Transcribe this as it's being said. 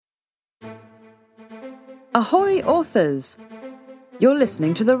Ahoy, authors! You're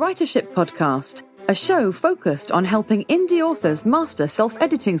listening to the Writership Podcast, a show focused on helping indie authors master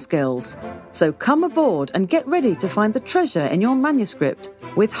self-editing skills. So come aboard and get ready to find the treasure in your manuscript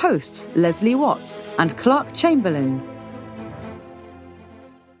with hosts Leslie Watts and Clark Chamberlain.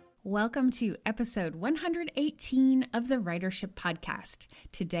 Welcome to episode 118 of the Writership Podcast.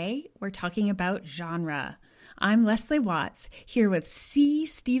 Today, we're talking about genre. I'm Leslie Watts, here with C.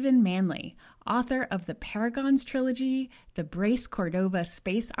 Stephen Manley, author of the Paragons trilogy, the Brace Cordova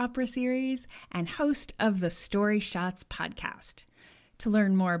space opera series, and host of the Story Shots podcast. To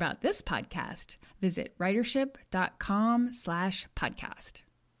learn more about this podcast, visit writership.com/podcast.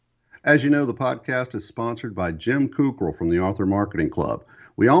 As you know, the podcast is sponsored by Jim Kukral from the Author Marketing Club.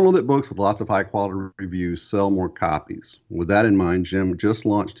 We all know that books with lots of high-quality reviews sell more copies. With that in mind, Jim just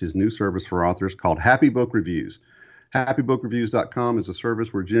launched his new service for authors called Happy Book Reviews. HappyBookReviews.com is a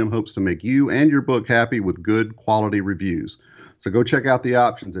service where Jim hopes to make you and your book happy with good quality reviews. So go check out the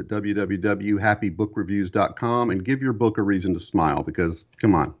options at www.happyBookReviews.com and give your book a reason to smile because,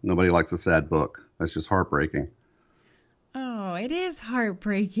 come on, nobody likes a sad book. That's just heartbreaking. Oh, it is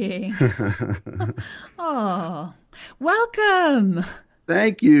heartbreaking. Oh, welcome.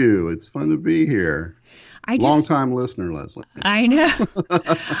 Thank you. It's fun to be here. Long-time listener, Leslie. I know.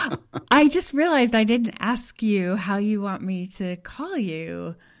 I just realized I didn't ask you how you want me to call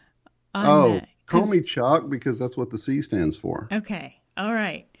you. Call me Chuck because that's what the C stands for. Okay. All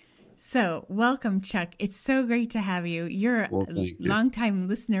right. So welcome, Chuck. It's so great to have you. You're a longtime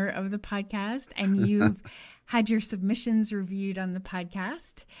listener of the podcast, and you've had your submissions reviewed on the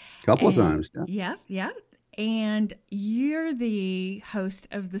podcast. A couple of times. Yeah. Yep. And you're the host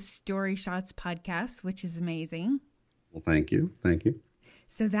of the Story Shots podcast, which is amazing. Well, thank you. Thank you.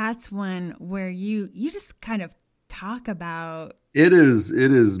 So that's one where you just kind of talk about. It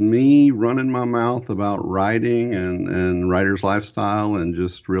is me running my mouth about writing and writer's lifestyle and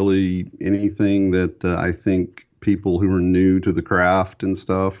just really anything that I think people who are new to the craft and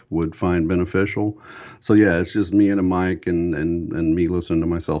stuff would find beneficial. So yeah, it's just me and a mic and me listening to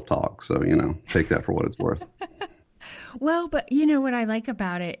myself talk. So, take that for what it's worth. Well, but what I like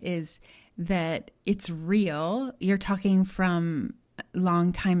about it is that it's real. You're talking from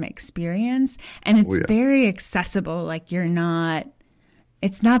long time experience and it's very accessible. Like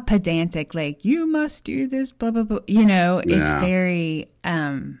it's not pedantic. Like you must do this, blah, blah, blah.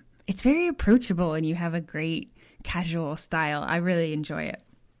 It's very approachable and you have a great casual style. I really enjoy it.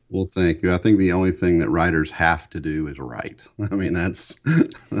 Well, thank you. I think the only thing that writers have to do is write. I mean, that's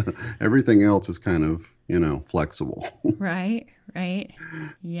everything else is kind of, flexible. Right.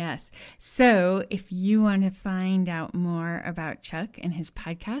 Yes. So if you want to find out more about Chuck and his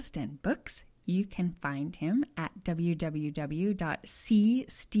podcast and books, you can find him at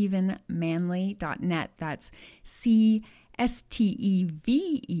www.cstephenmanley.net. That's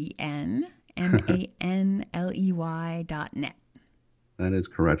CSTEVENMANLEY.net. That is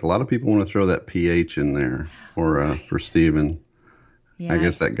correct. A lot of people want to throw that PH in there for Stephen. Yeah. I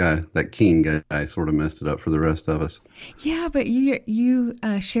guess that King guy sort of messed it up for the rest of us. Yeah, but you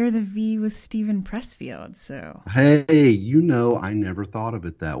share the V with Stephen Pressfield, so. Hey, I never thought of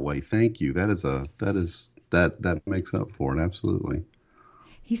it that way. Thank you. That makes up for it. Absolutely.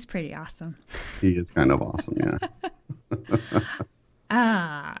 He's pretty awesome. He is kind of awesome,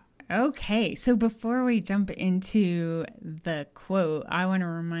 yeah. Okay. So before we jump into the quote, I want to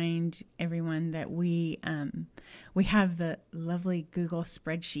remind everyone that we have the lovely Google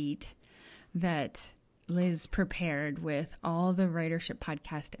spreadsheet that Liz prepared with all the Writership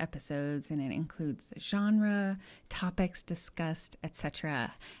Podcast episodes, and it includes the genre, topics discussed,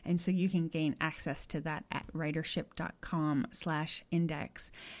 etc. And so you can gain access to that at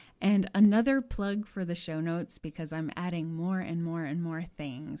writership.com/index. And another plug for the show notes, because I'm adding more and more and more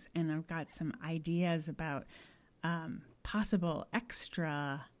things, and I've got some ideas about possible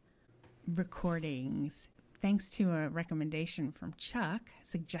extra recordings, thanks to a suggestion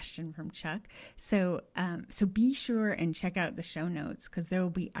from Chuck. So be sure and check out the show notes because there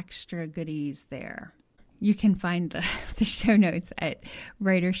will be extra goodies there. You can find the show notes at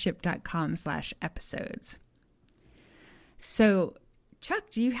writership.com/episodes. So,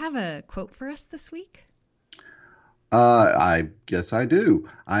 Chuck, do you have a quote for us this week? I guess I do.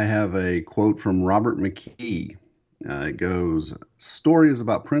 I have a quote from Robert McKee. It goes, "Story is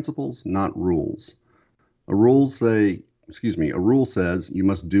about principles, not rules. A rule says you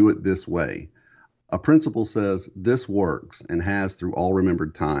must do it this way. A principle says this works and has through all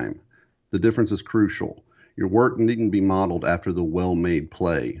remembered time. The difference is crucial. Your work needn't be modeled after the well-made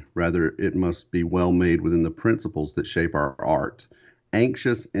play. Rather, it must be well-made within the principles that shape our art.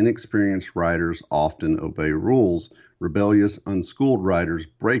 Anxious, inexperienced riders often obey rules. Rebellious, unschooled riders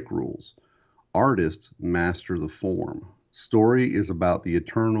break rules. Artists master the form. Story is about the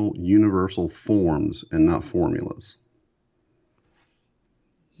eternal, universal forms and not formulas.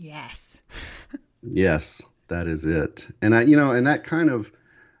 Yes. Yes, that is it. And and that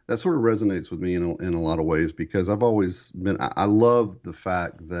sort of resonates with me in a lot of ways, because I've always been, I love the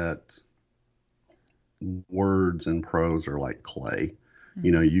fact that words and prose are like clay.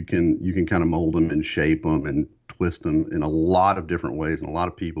 You can kind of mold them and shape them and twist them in a lot of different ways. And a lot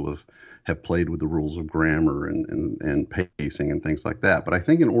of people have played with the rules of grammar and pacing and things like that. But I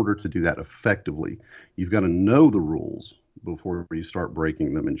think in order to do that effectively, you've got to know the rules before you start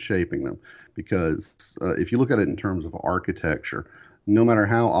breaking them and shaping them. Because if you look at it in terms of architecture, no matter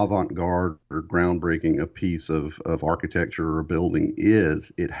how avant-garde or groundbreaking a piece of architecture or a building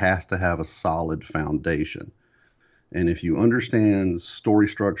is, it has to have a solid foundation. And if you understand story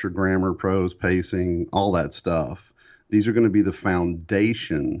structure, grammar, prose, pacing, all that stuff, these are going to be the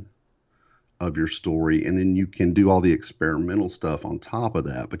foundation of your story. And then you can do all the experimental stuff on top of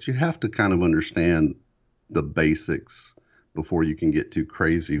that. But you have to kind of understand the basics before you can get too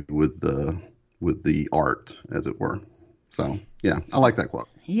crazy with the art, as it were. So, yeah, I like that quote.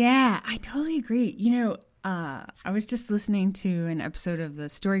 Yeah, I totally agree. I was just listening to an episode of the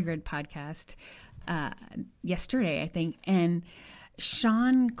Story Grid podcast yesterday, I think, and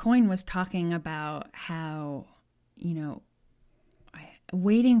Sean Coyne was talking about how,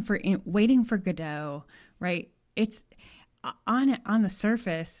 waiting for Godot, right? It's on the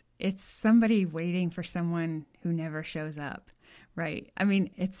surface, it's somebody waiting for someone who never shows up, right? I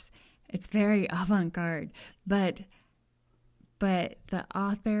mean, it's very avant-garde, but the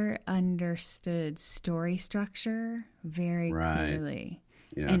author understood story structure very clearly.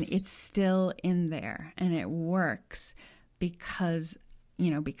 Yes. And it's still in there, and it works because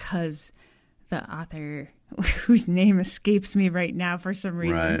the author, whose name escapes me right now for some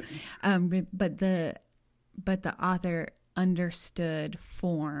reason, right. But the author understood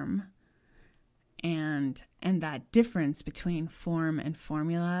form, and that difference between form and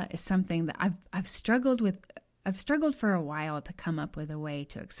formula is something that I've struggled with. I've struggled for a while to come up with a way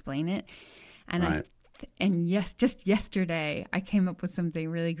to explain it, and right. Just yesterday I came up with something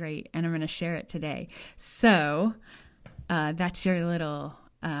really great, and I'm going to share it today. So that's your little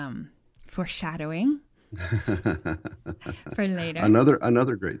foreshadowing for later.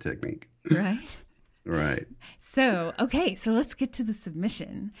 Another great technique. Right? Right. So let's get to the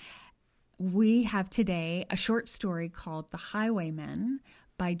submission. We have today a short story called The Highwayman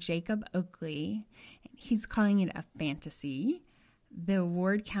by Jacob Oakley. He's calling it a fantasy. The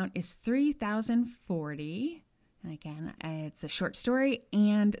word count is 3,040. And again, it's a short story,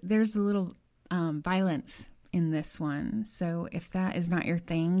 and there's a little violence in this one. So if that is not your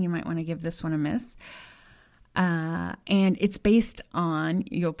thing, you might want to give this one a miss. And it's based on,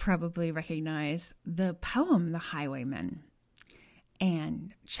 you'll probably recognize, the poem The Highwayman.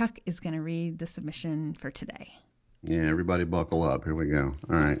 And Chuck is going to read the submission for today. Yeah, everybody buckle up. Here we go.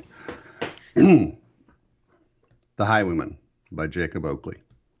 All right. The Highwayman by Jacob Oakley.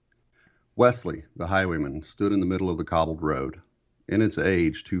 Wesley, the highwayman, stood in the middle of the cobbled road. In its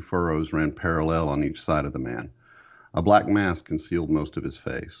age, 2 furrows ran parallel on each side of the man. A black mask concealed most of his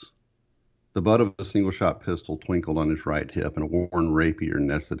face. The butt of a single-shot pistol twinkled on his right hip, and a worn rapier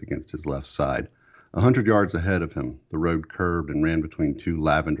nested against his left side. 100 yards ahead of him, the road curved and ran between 2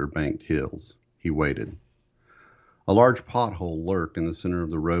 lavender-banked hills. He waited. A large pothole lurked in the center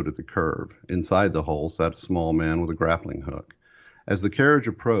of the road at the curve. Inside the hole sat a small man with a grappling hook. As the carriage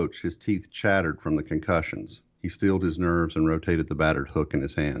approached, his teeth chattered from the concussions. He steeled his nerves and rotated the battered hook in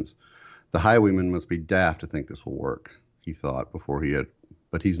his hands. The highwayman must be daft to think this will work, he thought,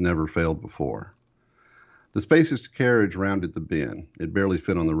 but he's never failed before. The spacious carriage rounded the bend. It barely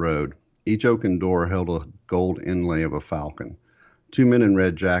fit on the road. Each oaken door held a gold inlay of a falcon. 2 men in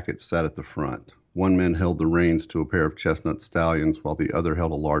red jackets sat at the front. One man held the reins to a pair of chestnut stallions, while the other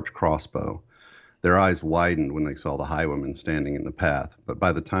held a large crossbow. Their eyes widened when they saw the highwayman standing in the path, but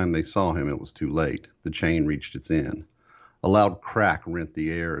by the time they saw him, it was too late. The chain reached its end. A loud crack rent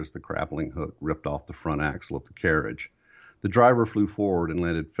the air as the grappling hook ripped off the front axle of the carriage. The driver flew forward and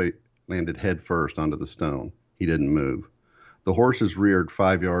landed head first onto the stone. He didn't move. The horses reared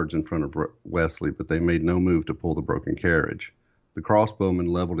 5 yards in front of Wesley, but they made no move to pull the broken carriage. The crossbowman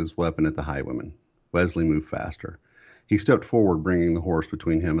leveled his weapon at the highwayman. Wesley moved faster. He stepped forward, bringing the horse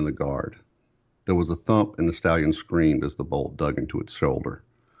between him and the guard. There was a thump, and the stallion screamed as the bolt dug into its shoulder.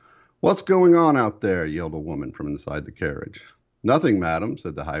 "What's going on out there?" yelled a woman from inside the carriage. "Nothing, madam,"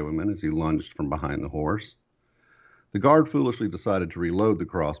 said the highwayman as he lunged from behind the horse. The guard foolishly decided to reload the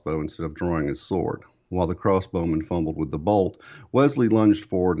crossbow instead of drawing his sword. While the crossbowman fumbled with the bolt, Wesley lunged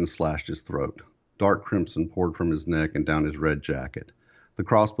forward and slashed his throat. Dark crimson poured from his neck and down his red jacket. The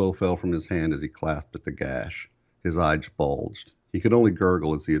crossbow fell from his hand as he clasped at the gash. His eyes bulged. He could only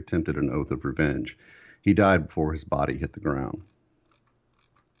gurgle as he attempted an oath of revenge. He died before his body hit the ground.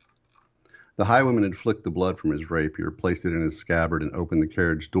 The highwayman had flicked the blood from his rapier, placed it in his scabbard, and opened the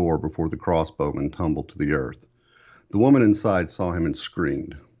carriage door before the crossbowman tumbled to the earth. The woman inside saw him and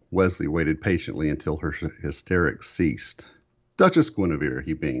screamed. Wesley waited patiently until her hysterics ceased. "Duchess Guinevere,"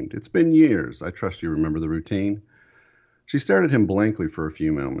 he beamed. "It's been years. I trust you remember the routine." She stared at him blankly for a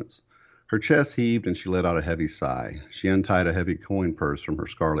few moments. Her chest heaved and she let out a heavy sigh. She untied a heavy coin purse from her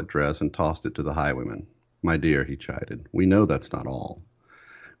scarlet dress and tossed it to the highwayman. "My dear," he chided, "we know that's not all."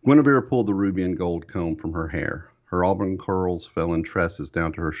 Guinevere pulled the ruby and gold comb from her hair. Her auburn curls fell in tresses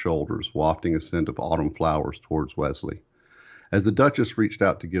down to her shoulders, wafting a scent of autumn flowers towards Wesley. As the Duchess reached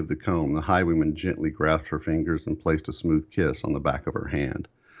out to give the comb, the highwayman gently grasped her fingers and placed a smooth kiss on the back of her hand.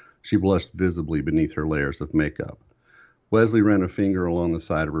 She blushed visibly beneath her layers of makeup. Wesley ran a finger along the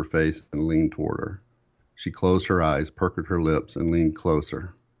side of her face and leaned toward her. She closed her eyes, puckered her lips, and leaned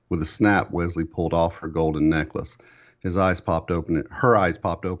closer. With a snap, Wesley pulled off her golden necklace. Her eyes popped open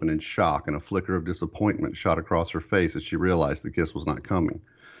in shock, and a flicker of disappointment shot across her face as she realized the kiss was not coming.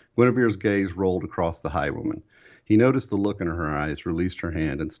 Guinevere's gaze rolled across the highwayman. He noticed the look in her eyes, released her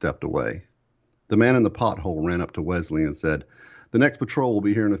hand, and stepped away. The man in the pothole ran up to Wesley and said, "The next patrol will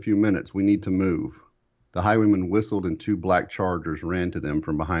be here in a few minutes. We need to move." The highwayman whistled and two black chargers ran to them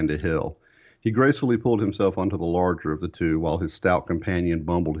from behind a hill. He gracefully pulled himself onto the larger of the two while his stout companion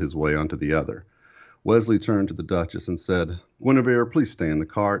bumbled his way onto the other. Wesley turned to the Duchess and said, "Guinevere, please stay in the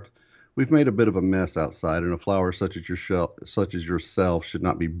cart. We've made a bit of a mess outside, and a flower such as yourself should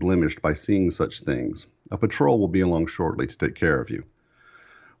not be blemished by seeing such things. A patrol will be along shortly to take care of you."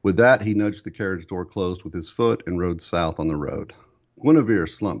 With that, he nudged the carriage door closed with his foot and rode south on the road. Guinevere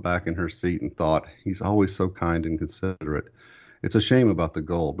slumped back in her seat and thought, "He's always so kind and considerate. It's a shame about the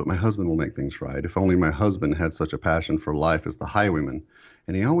gold, but my husband will make things right. If only my husband had such a passion for life as the highwayman.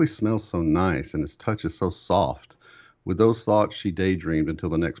 And he always smells so nice, and his touch is so soft." With those thoughts, she daydreamed until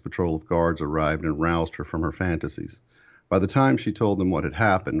the next patrol of guards arrived and roused her from her fantasies. By the time she told them what had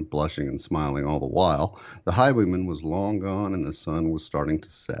happened, blushing and smiling all the while, the highwayman was long gone and the sun was starting to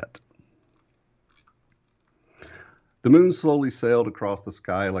set. The moon slowly sailed across the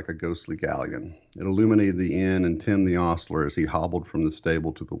sky like a ghostly galleon. It illuminated the inn and Tim the ostler as he hobbled from the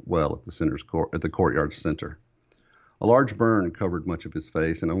stable to the well at the courtyard's center. A large burn covered much of his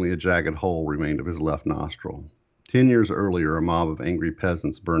face, and only a jagged hole remained of his left nostril. 10 years earlier, a mob of angry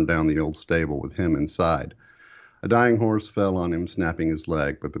peasants burned down the old stable with him inside. A dying horse fell on him, snapping his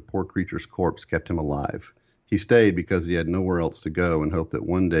leg, but the poor creature's corpse kept him alive. He stayed because he had nowhere else to go and hoped that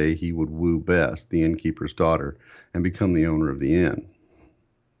one day he would woo Bess, the innkeeper's daughter, and become the owner of the inn.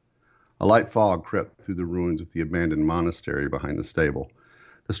 A light fog crept through the ruins of the abandoned monastery behind the stable.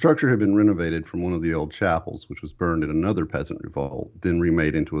 The structure had been renovated from one of the old chapels, which was burned in another peasant revolt, then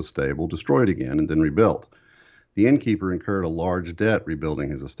remade into a stable, destroyed again, and then rebuilt. The innkeeper incurred a large debt rebuilding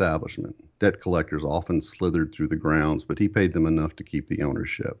his establishment. Debt collectors often slithered through the grounds, but he paid them enough to keep the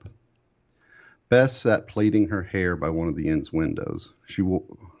ownership. Bess sat plaiting her hair by one of the inn's windows. She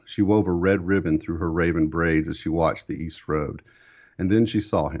wove a red ribbon through her raven braids as she watched the east road, and then she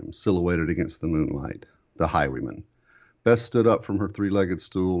saw him, silhouetted against the moonlight, the highwayman. Bess stood up from her three-legged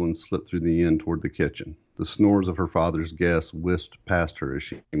stool and slipped through the inn toward the kitchen. The snores of her father's guests whisked past her as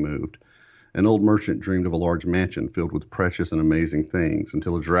she moved. An old merchant dreamed of a large mansion filled with precious and amazing things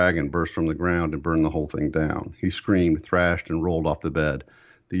until a dragon burst from the ground and burned the whole thing down. He screamed, thrashed, and rolled off the bed.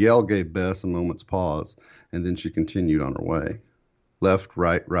 The yell gave Bess a moment's pause, and then she continued on her way. Left,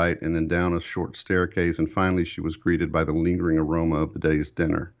 right, and then down a short staircase, and finally she was greeted by the lingering aroma of the day's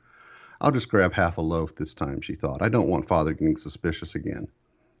dinner. "I'll just grab half a loaf this time," she thought. "I don't want Father getting suspicious again."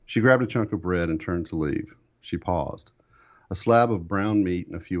 She grabbed a chunk of bread and turned to leave. She paused. A slab of brown meat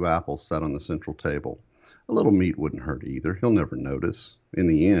and a few apples sat on the central table. A little meat wouldn't hurt either. He'll never notice. In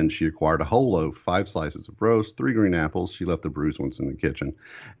the end, she acquired a whole loaf, 5 slices of roast, 3 green apples — she left the bruised ones in the kitchen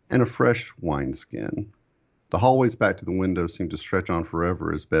 — and a fresh wineskin. The hallways back to the window seemed to stretch on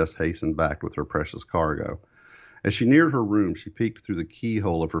forever as Bess hastened back with her precious cargo. As she neared her room, she peeked through the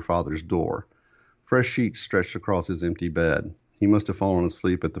keyhole of her father's door. Fresh sheets stretched across his empty bed. He must have fallen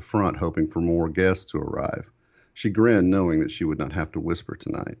asleep at the front, hoping for more guests to arrive. She grinned, knowing that she would not have to whisper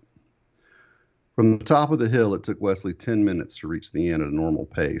tonight. From the top of the hill, it took Wesley 10 minutes to reach the inn at a normal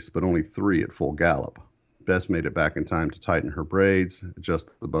pace, but only 3 at full gallop. Bess made it back in time to tighten her braids,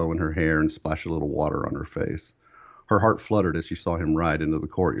 adjust the bow in her hair, and splash a little water on her face. Her heart fluttered as she saw him ride into the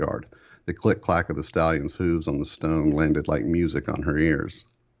courtyard. The click-clack of the stallion's hooves on the stone landed like music on her ears.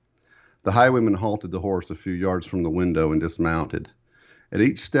 The highwayman halted the horse a few yards from the window and dismounted. At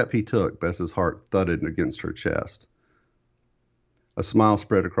each step he took, Bess's heart thudded against her chest. A smile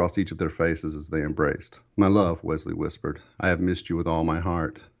spread across each of their faces as they embraced. "My love," Wesley whispered, "I have missed you with all my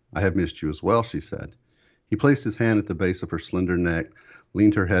heart." "I have missed you as well," she said. He placed his hand at the base of her slender neck,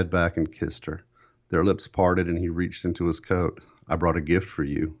 leaned her head back, and kissed her. Their lips parted, and he reached into his coat. "I brought a gift for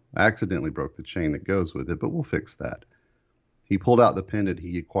you. I accidentally broke the chain that goes with it, but we'll fix that." He pulled out the pendant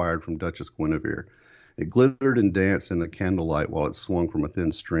he acquired from Duchess Guinevere. It glittered and danced in the candlelight while it swung from a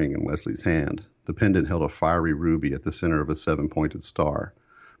thin string in Wesley's hand. The pendant held a fiery ruby at the center of a 7-pointed star.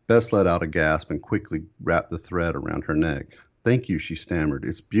 Bess let out a gasp and quickly wrapped the thread around her neck. "Thank you," she stammered.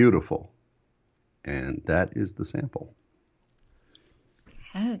 "It's beautiful." And that is the sample.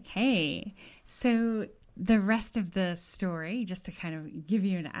 Okay. So the rest of the story, just to kind of give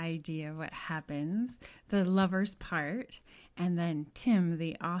you an idea of what happens, the lovers part, and then Tim,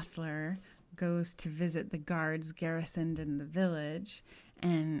 the ostler, goes to visit the guards garrisoned in the village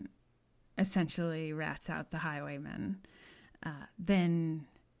and essentially rats out the highwayman. Then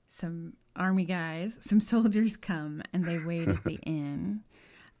some army guys, some soldiers come and they wait at the inn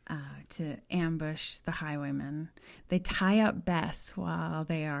to ambush the highwayman. They tie up Bess while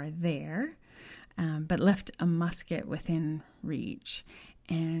they are there, but left a musket within reach,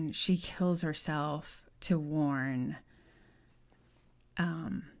 and she kills herself to warn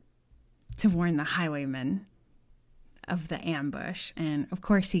the highwayman of the ambush. And of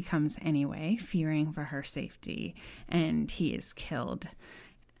course he comes anyway, fearing for her safety, and he is killed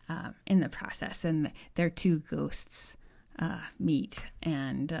in the process. And their two ghosts meet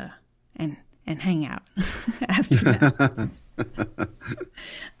and hang out after that,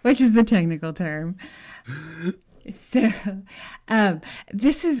 which is the technical term. So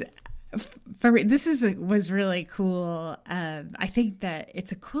was really cool. I think that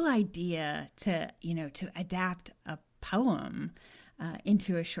it's a cool idea to adapt a poem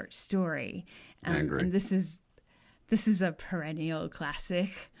into a short story. I agree. And this is a perennial classic.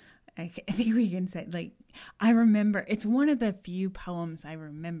 I think we can say, I remember, it's one of the few poems I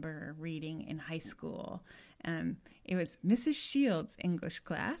remember reading in high school. It was Mrs. Shields' English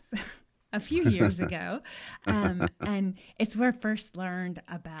class a few years ago. And it's where I first learned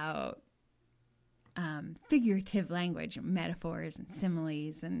about figurative language, metaphors and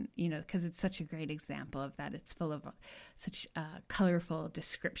similes, and, because it's such a great example of that. It's full of such colorful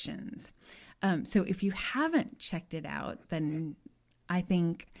descriptions. So if you haven't checked it out, then I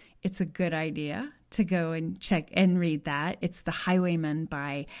think it's a good idea to go and check and read that. It's The Highwayman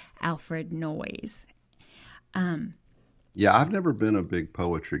by Alfred Noyes. Yeah, I've never been a big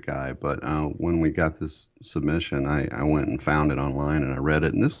poetry guy, but when we got this submission, I went and found it online and I read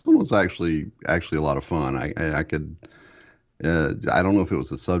it. And this one was actually a lot of fun. I could, I don't know if it was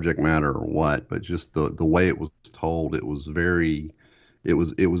the subject matter or what, but just the way it was told, it was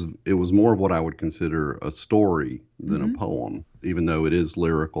more of what I would consider a story than a poem, even though it is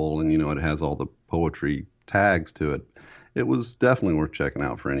lyrical and, it has all the poetry tags to it. It was definitely worth checking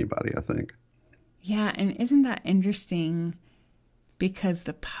out for anybody, I think. Yeah, and isn't that interesting? Because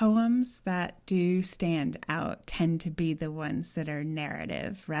the poems that do stand out tend to be the ones that are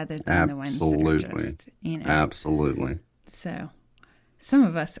narrative rather than the ones that are just, Absolutely. So some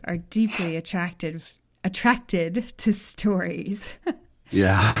of us are deeply attracted to stories.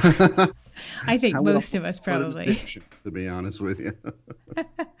 Yeah. I think most of us probably. Fiction, to be honest with you.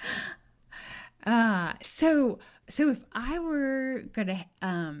 So if I were going to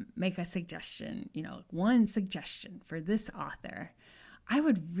make a suggestion, one suggestion for this author, I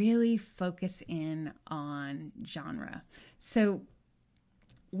would really focus in on genre. So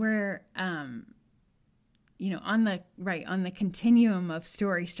we're, on the continuum of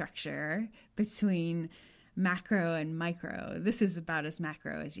story structure between macro and micro. This is about as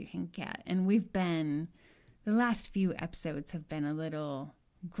macro as you can get. And the last few episodes have been a little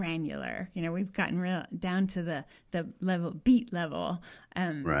granular. We've gotten down to the level, beat level,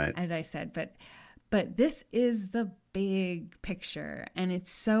 right, as I said, but this is the big picture, and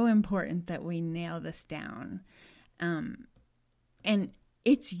it's so important that we nail this down. And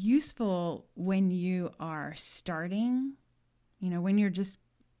it's useful when you are starting, when you're just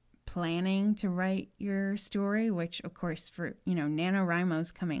planning to write your story, which of course for,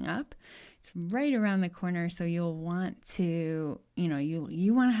 NaNoWriMo's coming up. It's right around the corner. So you'll want to,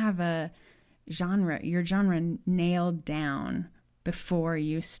 you want to have your genre nailed down before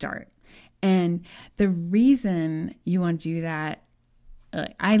you start. And the reason you want to do that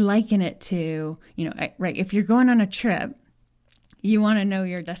I liken it to, right, if you're going on a trip, you want to know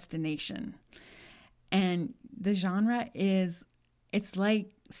your destination. And the genre it's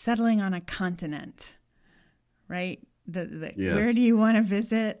like settling on a continent, right? Yes. Where do you want to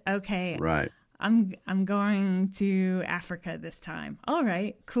visit? Okay. Right. I'm going to Africa this time. All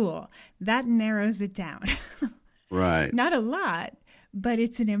right, cool. That narrows it down. Right. Not a lot, but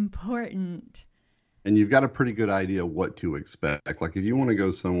it's an important. And you've got a pretty good idea what to expect. Like if you want to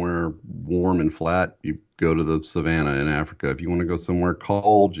go somewhere warm and flat, you go to the savannah in Africa. If you want to go somewhere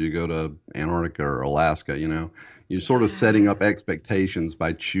cold, you go to Antarctica or Alaska. You're sort of setting up expectations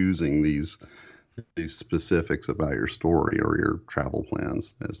by choosing these specifics about your story or your travel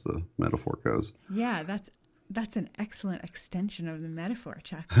plans, as the metaphor goes. Yeah, that's an excellent extension of the metaphor,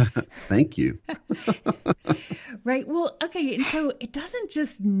 Chuck. Thank you. Right. Well, okay. And so it doesn't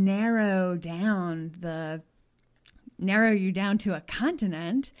just narrow you down to a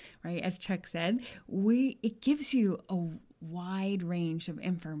continent, right? As Chuck said, it gives you a wide range of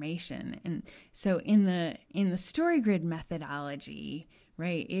information. And so in the StoryGrid methodology,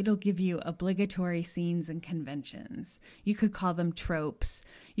 right, it'll give you obligatory scenes and conventions. You could call them tropes.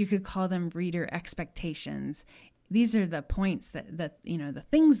 You could call them reader expectations. These are the points that the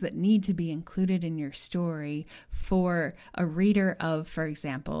things that need to be included in your story for a reader of, for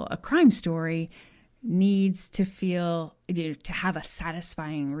example, a crime story needs to to have a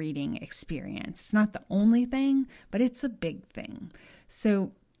satisfying reading experience. It's not the only thing, but it's a big thing.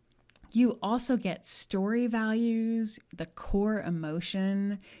 So you also get story values, the core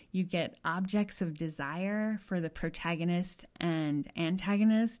emotion. You get objects of desire for the protagonist and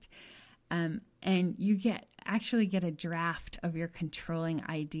antagonist. And you actually get a draft of your controlling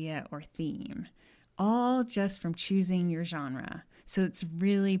idea or theme, all just from choosing your genre. So it's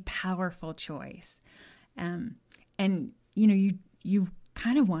really powerful choice. And you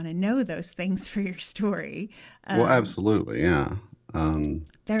kind of want to know those things for your story. Well, absolutely. Yeah.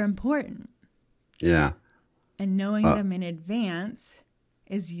 They're important. Yeah. And knowing them in advance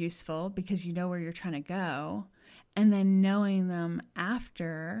is useful because you know where you're trying to go. And then knowing them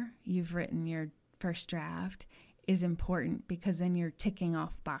after you've written your first draft is important because then you're ticking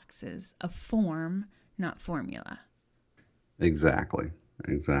off boxes of form, not formula. Exactly.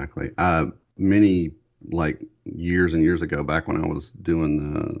 Many years and years ago, back when I was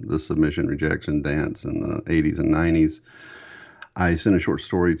doing the submission rejection dance in the 80s and 90s, I sent a short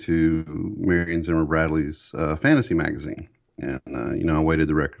story to Marion Zimmer Bradley's fantasy magazine. And, I waited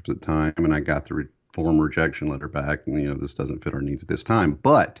the requisite time and I got the form rejection letter back. And, this doesn't fit our needs at this time.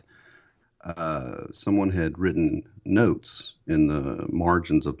 But someone had written notes in the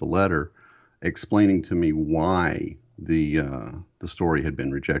margins of the letter explaining to me why the story had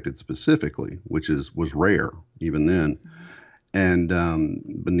been rejected specifically, which was rare even then. And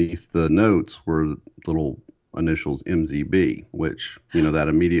beneath the notes were little initials MZB, which, that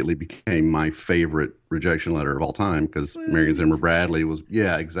immediately became my favorite rejection letter of all time because Marion Zimmer Bradley was,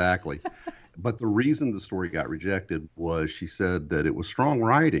 yeah, exactly. But the reason the story got rejected was she said that it was strong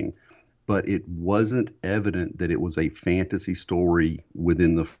writing, but it wasn't evident that it was a fantasy story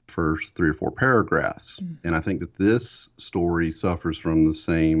within the first 3 or 4 paragraphs. And I think that this story suffers from the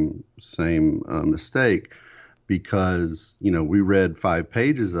same mistake because, we read 5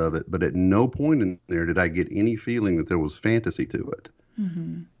 pages of it, but at no point in there did I get any feeling that there was fantasy to it.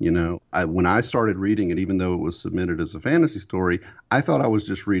 Mm-hmm. When I started reading it, even though it was submitted as a fantasy story, I thought I was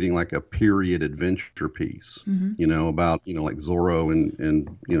just reading like a period adventure piece, about, like Zorro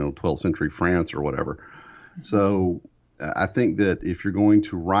in 12th century France or whatever. Mm-hmm. So I think that if you're going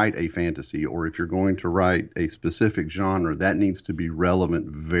to write a fantasy or if you're going to write a specific genre, that needs to be relevant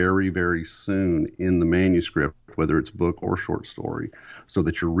very, very soon in the manuscript, whether it's book or short story, so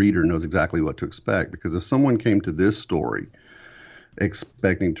that your reader knows exactly what to expect. Because if someone came to this story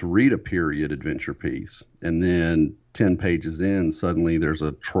expecting to read a period adventure piece and then 10 pages in, suddenly there's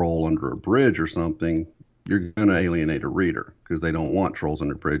a troll under a bridge or something, you're going to alienate a reader because they don't want trolls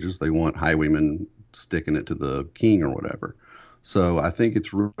under bridges. They want highwaymen sticking it to the king or whatever. So I think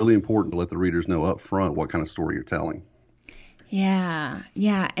it's really important to let the readers know up front what kind of story you're telling. Yeah.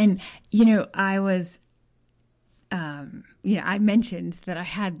 And, I was, I mentioned that I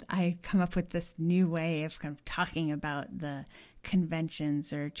had come up with this new way of kind of talking about the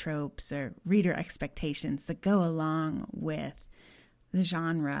conventions or tropes or reader expectations that go along with the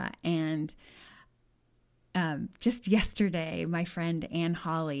genre. And just yesterday, my friend Ann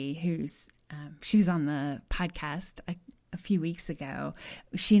Hawley, she was on the podcast a few weeks ago.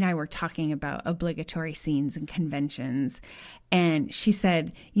 She and I were talking about obligatory scenes and conventions. And she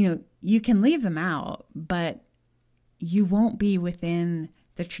said, you can leave them out, but you won't be within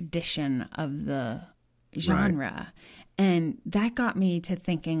the tradition of the genre. Right. And that got me to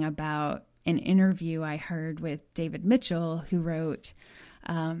thinking about an interview I heard with David Mitchell, who wrote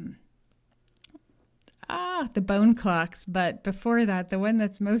The Bone Clocks. But before that, the one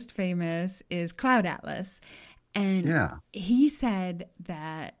that's most famous is Cloud Atlas. And he said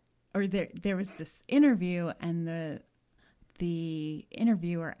that, or there was this interview, and the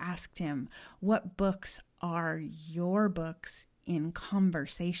interviewer asked him, what books are your books in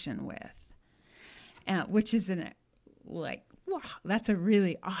conversation with? Which is wow, that's a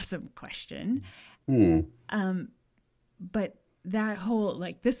really awesome question. But that whole,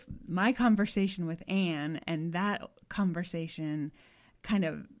 my conversation with Anne and that conversation kind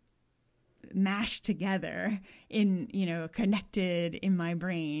of mashed together connected in my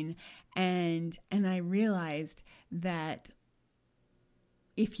brain. And I realized that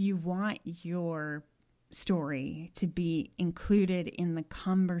if you want your story to be included in the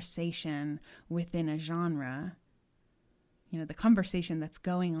conversation within a genre, the conversation that's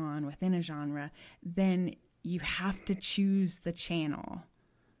going on within a genre, then you have to choose the channel,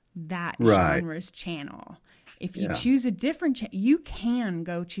 that genre's channel. If you choose a different you can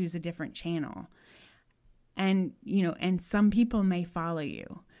go choose a different channel. And, and some people may follow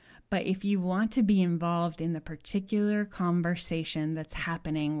you. But if you want to be involved in the particular conversation that's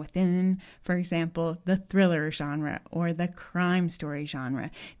happening within, for example, the thriller genre or the crime story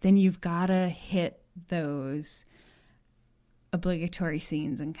genre, then you've got to hit those obligatory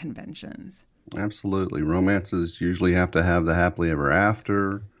scenes and conventions. Absolutely. Romances usually have to have the happily ever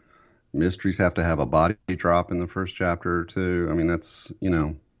after. Mysteries have to have a body drop in the first chapter or two. I mean, that's,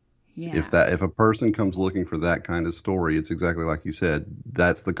 if a person comes looking for that kind of story, it's exactly like you said,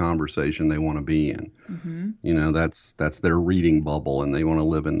 that's the conversation they want to be in. Mm-hmm. That's their reading bubble, and they want to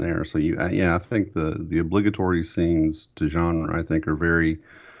live in there. So I think the obligatory scenes to genre, I think, are very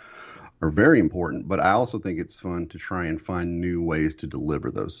important, but I also think it's fun to try and find new ways to deliver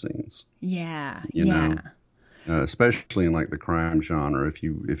those scenes. You know? Especially in the crime genre.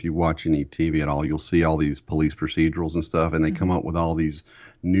 If you watch any TV at all, you'll see all these police procedurals and stuff, and they come up with all these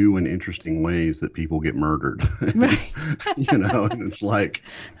new and interesting ways that people get murdered. Right. And it's like,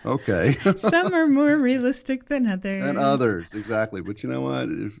 okay. Some are more realistic than others. Exactly. But you know what?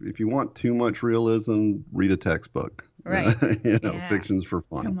 If you want too much realism, read a textbook. Right. Fiction's for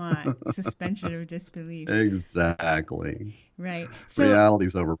fun. Come on. Suspension of disbelief. Exactly. Right. So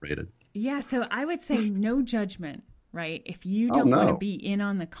reality's overrated. Yeah. So I would say no judgment, right? If you don't want to be in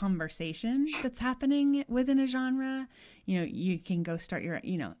on the conversation that's happening within a genre, you can go start your,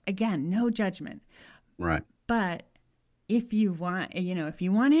 again, no judgment. Right. But if you want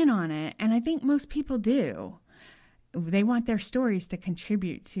in on it, and I think most people do, they want their stories to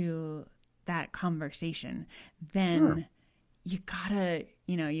contribute to that conversation, then you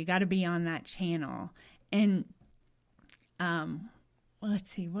gotta be on that channel. And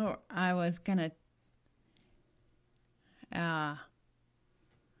let's see what I was gonna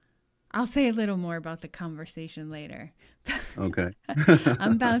I'll say a little more about the conversation later. Okay.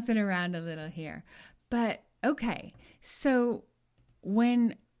 I'm bouncing around a little here, but okay. So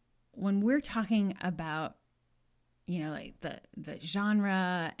when we're talking about the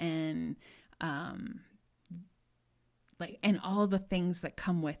genre and and all the things that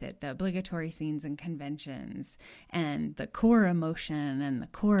come with it, the obligatory scenes and conventions and the core emotion and the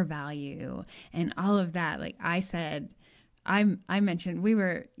core value and all of that. Like I said, I mentioned we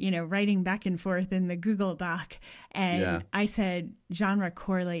were, writing back and forth in the Google Doc, and I said genre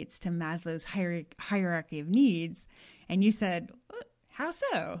correlates to Maslow's hierarchy of needs, and you said, how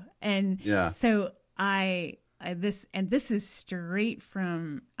so? And so this is straight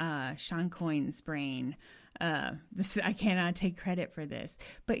from Sean Coyne's brain. I cannot take credit for this,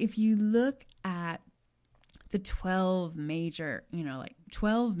 but if you look at the 12 major,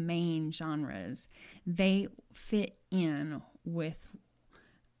 12 main genres, they fit in with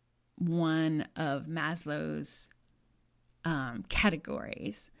one of Maslow's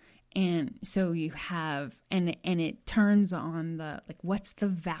categories. And so you have, and it turns on the, what's the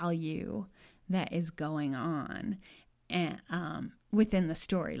value that is going on and within the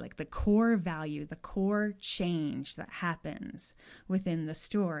story, the core value, the core change that happens within the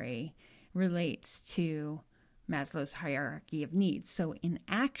story relates to Maslow's hierarchy of needs. So in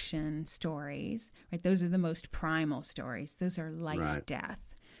action stories, right, those are the most primal stories. Those are life, death,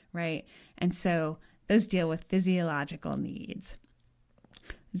 right? And so those deal with physiological needs.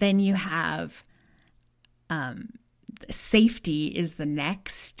 Then you have safety is the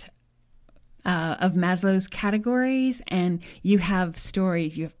next of Maslow's categories, and you have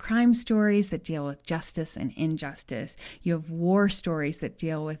stories. You have crime stories that deal with justice and injustice. You have war stories that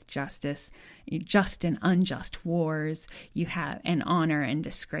deal with justice, just and unjust wars. You have and honor and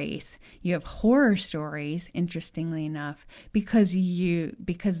disgrace. You have horror stories, interestingly enough, because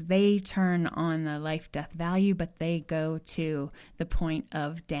they turn on the life-death value, but they go to the point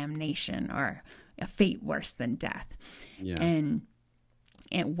of damnation or a fate worse than death. Yeah. And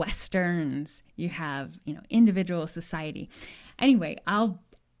Westerns, you have, individual society. Anyway, I'll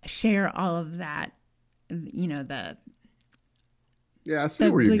share all of that, I see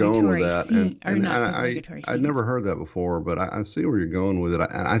where you're going with that. I never heard that before, but I see where you're going with it.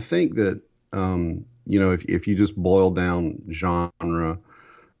 I think that, if you just boil down genre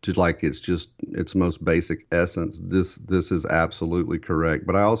to like its most basic essence, this is absolutely correct.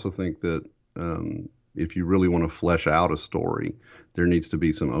 But I also think that if you really want to flesh out a story, there needs to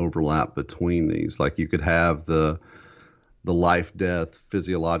be some overlap between these. Like you could have the life, death,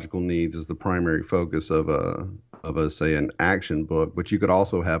 physiological needs as the primary focus of say an action book, but you could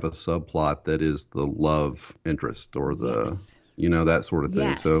also have a subplot that is the love interest or the that sort of thing.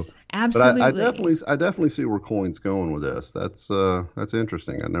 Yes, so absolutely. But I definitely see where Coyne's going with this. That's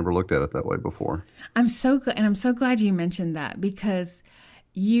interesting. I never looked at it that way before. I'm so glad you mentioned that, because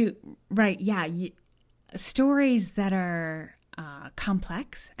stories that are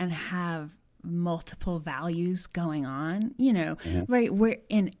complex and have multiple values going on, right? We're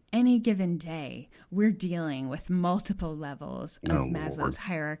in any given day, we're dealing with multiple levels of Maslow's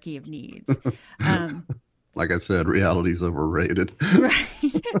hierarchy of needs. Like I said, reality's overrated. Right.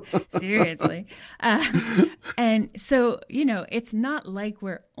 Seriously. And so, it's not like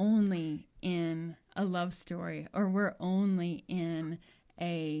we're only in a love story or we're only in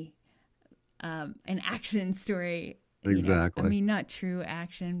an action story. Exactly. Not true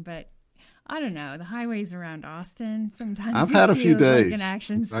action, but I don't know. The highways around Austin, sometimes I've had a few days like an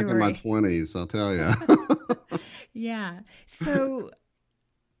action story. Back in my 20s, I'll tell you. Yeah. So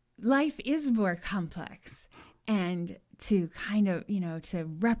life is more complex, and to kind of, to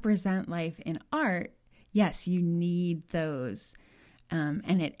represent life in art, yes, you need those.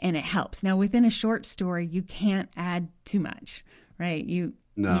 And it helps. Now, within a short story, you can't add too much, right?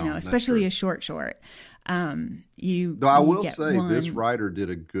 Especially a short. I will say this writer did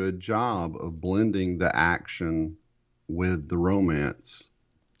a good job of blending the action with the romance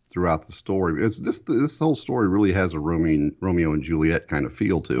throughout the story. This whole story really has a Romeo and Juliet kind of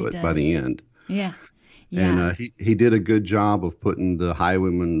feel to it by the end. Yeah. And he did a good job of putting the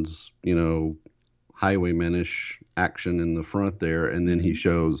Highwayman's, Highwaymanish action in the front there, and then he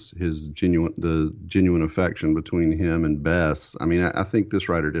shows the genuine affection between him and Bess. I mean, I think this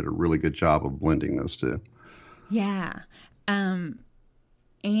writer did a really good job of blending those two. Yeah. And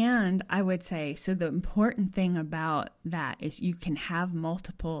I would say, so the important thing about that is you can have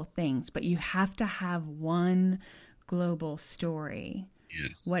multiple things, but you have to have one global story.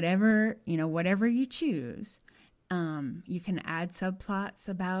 Yes. Whatever you choose. You can add subplots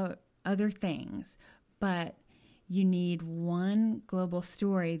about other things, but you need one global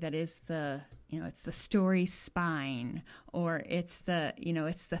story that is it's the story's spine, or it's the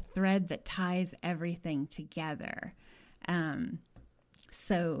thread that ties everything together.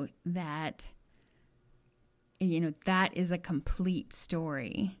 So that, that is a complete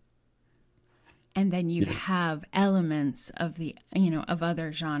story. And then you have elements of of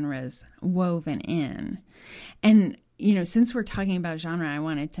other genres woven in. And, since we're talking about genre, I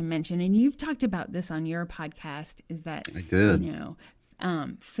wanted to mention, and you've talked about this on your podcast, is that, I did.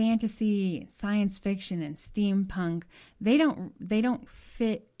 Fantasy, science fiction, and steampunk, they don't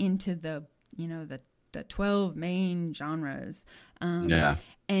fit into the 12 main genres.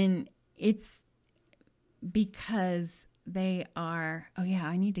 And it's because they are,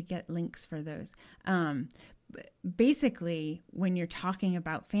 I need to get links for those. Basically, when you're talking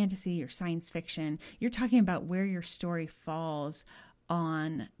about fantasy or science fiction, you're talking about where your story falls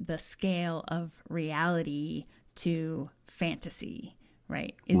on the scale of reality to fantasy,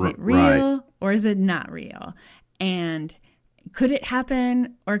 right? Is it real or is it not real? And could it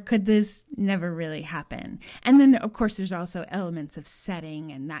happen, or could this never really happen? And then, of course, there's also elements of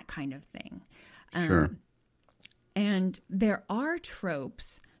setting and that kind of thing. Sure. And there are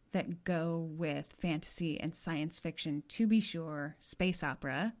tropes that go with fantasy and science fiction, to be sure. Space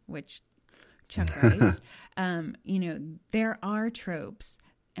opera, which Chuck writes. There are tropes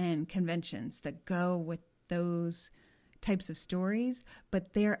and conventions that go with those types of stories,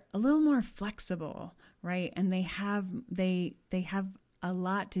 but they're a little more flexible, right? And they have a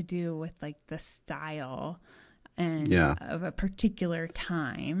lot to do with like the style and of a particular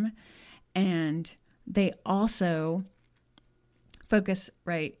time. And they also focus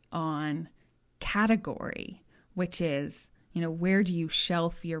right on category, which is, where do you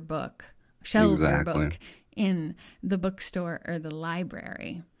shelve your book in the bookstore or the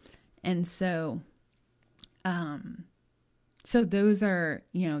library. And so those are,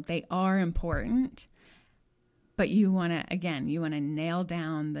 they are important, but you want to nail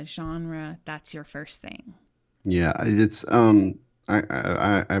down the genre. That's your first thing. Yeah, it's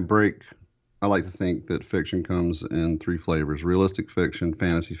I like to think that fiction comes in three flavors: realistic fiction,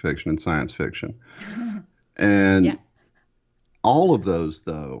 fantasy fiction, and science fiction. And yeah. all of those,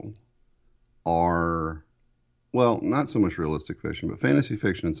 though, are, well, not so much realistic fiction, but fantasy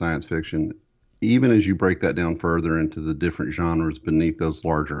fiction and science fiction, even as you break that down further into the different genres beneath those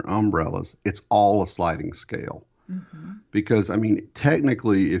larger umbrellas, it's all a sliding scale. Mm-hmm. Because, I mean,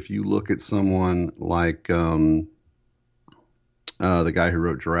 technically, if you look at someone like the guy who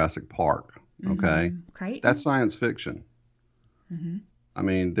wrote Jurassic Park, okay, that's science fiction. Mm-hmm. I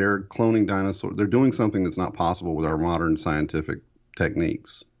mean, they're cloning dinosaurs. They're doing something that's not possible with our modern scientific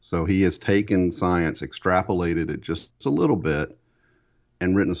techniques. So he has taken science, extrapolated it just a little bit,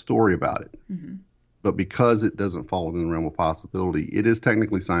 and written a story about it. Mm-hmm. But because it doesn't fall within the realm of possibility, it is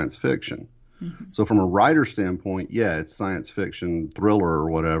technically science fiction. Mm-hmm. So from a writer standpoint, yeah, it's science fiction, thriller or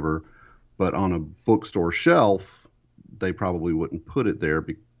whatever. But on a bookstore shelf, they probably wouldn't put it there.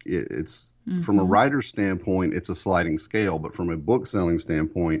 It's mm-hmm. From a writer's standpoint, it's a sliding scale. But from a book selling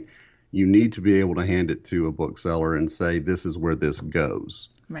standpoint, you need to be able to hand it to a bookseller and say, this is where this goes.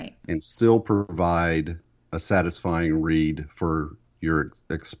 Right. And still provide a satisfying read for your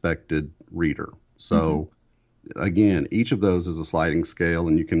expected reader. So, again, each of those is a sliding scale,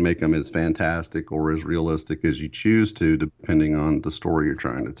 and you can make them as fantastic or as realistic as you choose to, depending on the story you're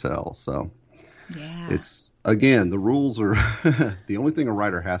trying to tell. So, yeah, it's, again, the rules are the only thing a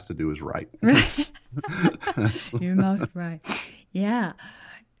writer has to do is write. You're most right. Yeah.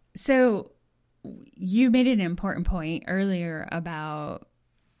 So, you made an important point earlier about,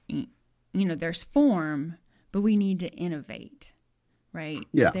 there's form, but we need to innovate. Right.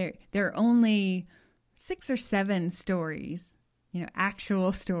 Yeah. There are only 6 or 7 stories,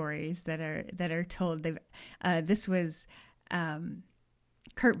 actual stories that are told. This was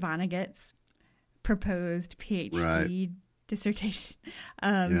Kurt Vonnegut's proposed PhD dissertation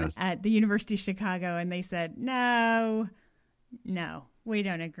at the University of Chicago, and they said no, we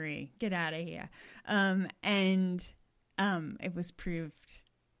don't agree. Get out of here. And it was proved,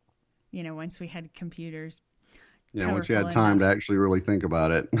 once we had computers. Yeah, once you had time to actually really think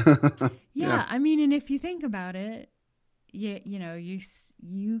about it. Yeah, I mean, and if you think about it,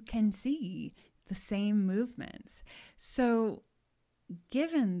 you can see the same movements. So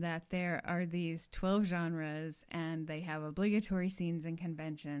given that there are these 12 genres and they have obligatory scenes and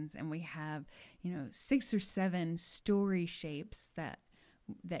conventions, and we have, 6 or 7 story shapes that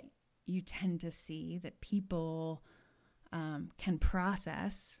you tend to see that people can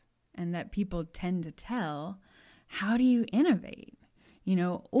process and that people tend to tell, how do you innovate?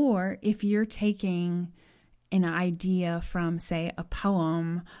 Or if you're taking an idea from, say, a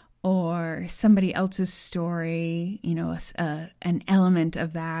poem or somebody else's story, an element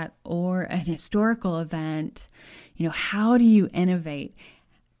of that, or an historical event, how do you innovate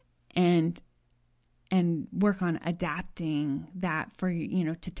and work on adapting that for,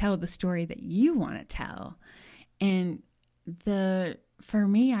 to tell the story that you want to tell? And for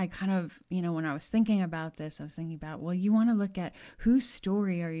me, I kind of, when I was thinking about this, I was thinking about, well, you want to look at whose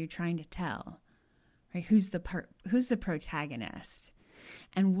story are you trying to tell, right? Who's the protagonist,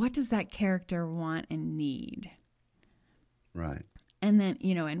 and what does that character want and need? Right. And then,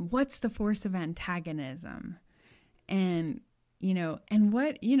 and what's the force of antagonism? And, and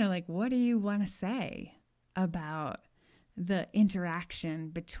what, what do you want to say about the interaction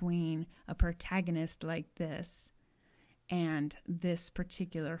between a protagonist like this and this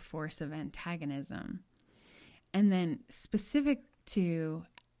particular force of antagonism? And then specific to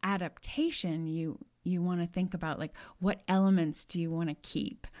adaptation, you want to think about, like, what elements do you want to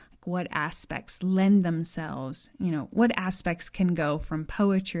keep? Like, what aspects lend themselves, what aspects can go from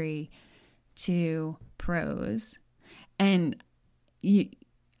poetry to prose? And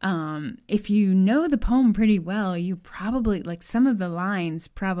if you know the poem pretty well, you probably, like, some of the lines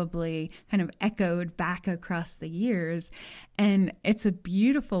probably kind of echoed back across the years. And it's a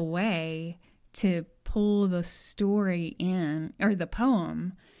beautiful way to pull the story in, or the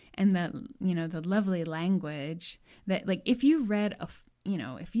poem, and the lovely language that, like, if you read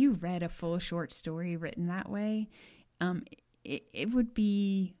a full short story written that way, it would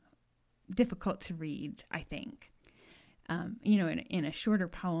be difficult to read, I think. in a shorter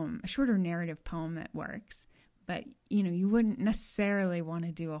poem, a shorter narrative poem that works. But, you wouldn't necessarily want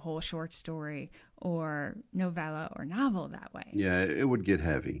to do a whole short story or novella or novel that way. Yeah, it would get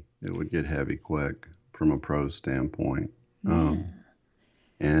heavy. It would get heavy quick from a prose standpoint. Yeah.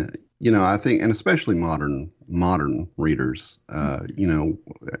 And, I think, and especially modern readers,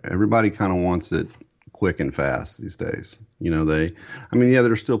 everybody kind of wants it quick and fast these days.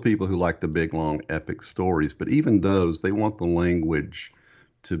 There's still people who like the big, long, epic stories, but even those, they want the language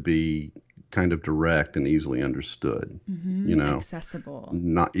to be kind of direct and easily understood. Accessible.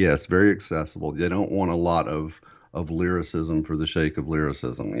 Very accessible. They don't want a lot of lyricism for the sake of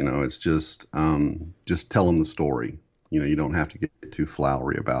lyricism. It's just tell them the story. You don't have to get too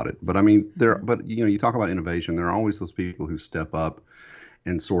flowery about it. But you talk about innovation. There are always those people who step up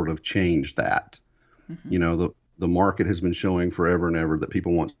and sort of change that. The market has been showing forever and ever that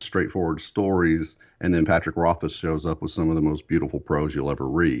people want straightforward stories, and then Patrick Rothfuss shows up with some of the most beautiful prose you'll ever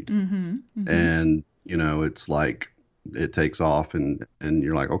read. And it's like it takes off, and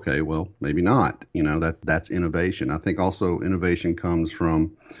you're like, okay, well, maybe not. That's innovation. I think also innovation comes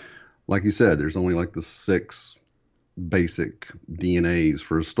from, like you said, there's only like the 6 basic DNAs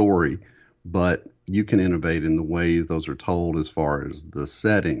for a story, but you can innovate in the ways those are told as far as the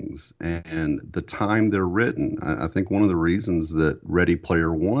settings and the time they're written. I think one of the reasons that Ready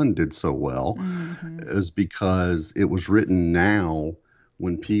Player One did so well is because it was written now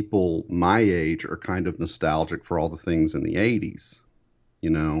when people my age are kind of nostalgic for all the things in the 80s.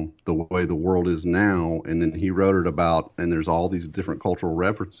 The way the world is now. And then he wrote it about, and there's all these different cultural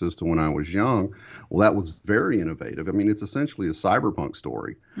references to when I was young. Well, that was very innovative. It's essentially a cyberpunk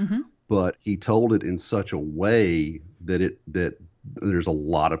story, but he told it in such a way that there's a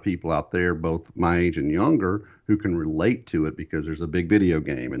lot of people out there, both my age and younger, who can relate to it because there's a big video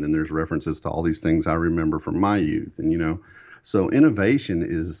game. And then there's references to all these things I remember from my youth. And, so innovation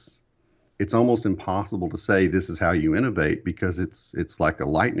it's almost impossible to say this is how you innovate, because it's like a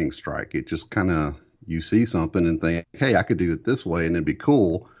lightning strike. It just kind of, you see something and think, hey, I could do it this way and it'd be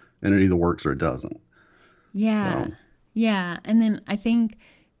cool. And it either works or it doesn't. Yeah. So. Yeah. And then I think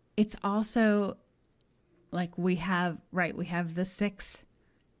it's also like we have the six,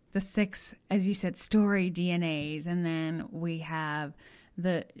 as you said, story DNAs. And then we have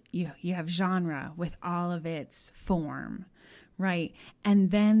you have genre with all of its form. Right. And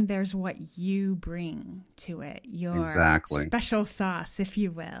then there's what you bring to it, your special sauce, if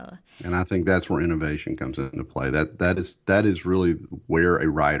you will. And I think that's where innovation comes into play. That is really where a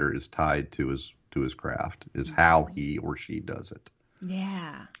writer is tied to his craft, is how he or she does it.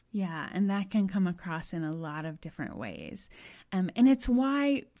 Yeah. Yeah. And that can come across in a lot of different ways. And it's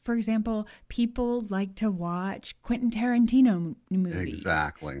why, for example, people like to watch Quentin Tarantino movies.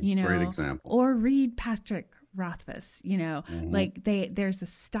 Exactly. Great example. Or read Patrick Rothfuss, like there's a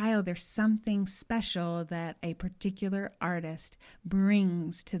style, there's something special that a particular artist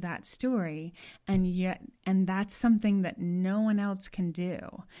brings to that story, and that's something that no one else can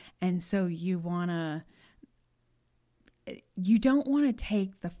do. And so you don't want to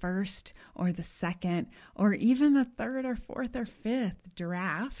take the first or the second or even the third or fourth or fifth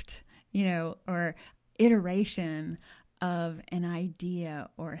draft, or iteration of an idea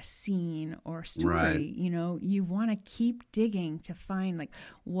or a scene or story. Right. You want to keep digging to find, like,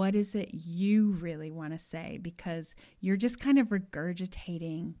 what is it you really want to say, because you're just kind of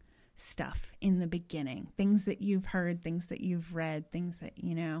regurgitating stuff in the beginning, things that you've heard, things that you've read, things that,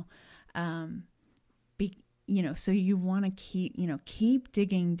 so you want to keep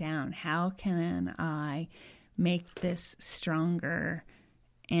digging down. How can I make this stronger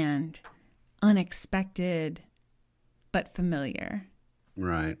and unexpected but familiar?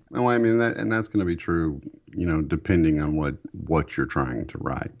 Right. Well, that's going to be true, depending on what you're trying to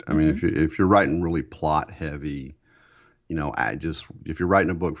write. If you're writing really plot heavy, if you're writing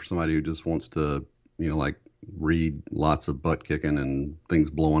a book for somebody who just wants to, like read lots of butt kicking and things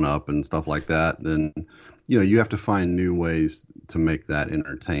blowing up and stuff like that, then, you have to find new ways to make that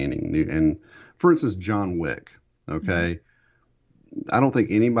entertaining. And for instance, John Wick. Okay. I don't think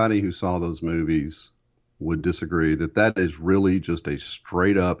anybody who saw those movies would disagree that is really just a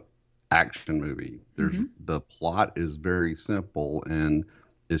straight up action movie. The plot is very simple, and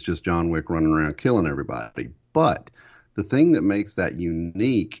it's just John Wick running around killing everybody. But the thing that makes that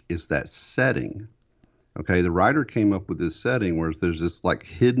unique is that setting. Okay, the writer came up with this setting where there's this like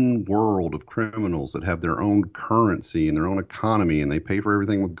hidden world of criminals that have their own currency and their own economy, and they pay for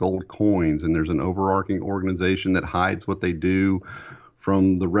everything with gold coins, and there's an overarching organization that hides what they do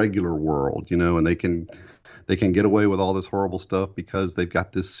from the regular world, and they can get away with all this horrible stuff because they've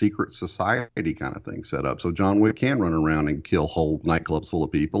got this secret society kind of thing set up. So John Wick can run around and kill whole nightclubs full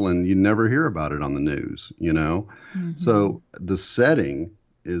of people, and you never hear about it on the news, you know? Mm-hmm. So the setting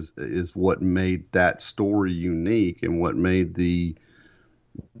is what made that story unique, and what made the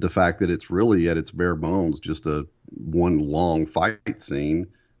fact that it's really at its bare bones just a one long fight scene.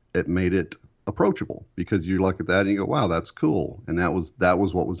 It made it approachable, because you look at that and you go, wow, that's cool. And that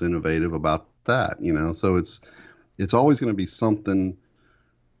was what was innovative about that, you know? So it's always going to be something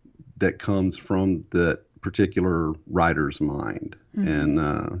that comes from that particular writer's mind. Mm-hmm.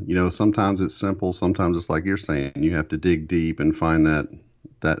 And, you know, sometimes it's simple. Sometimes it's like you're saying, you have to dig deep and find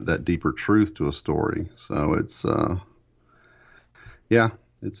that deeper truth to a story. So it's,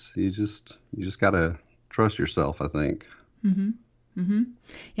 you just got to trust yourself, I think. Mm-hmm. Mm-hmm.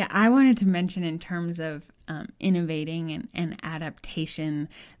 Yeah, I wanted to mention in terms of innovating and adaptation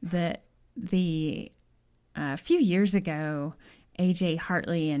that a few years ago, A.J.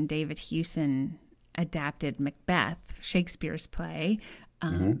 Hartley and David Hewson adapted Macbeth, Shakespeare's play,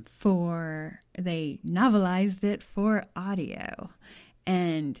 they novelized it for audio,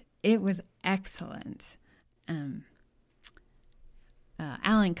 and it was excellent.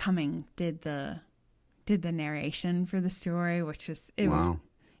 Alan Cumming did the narration for the story, which was wow.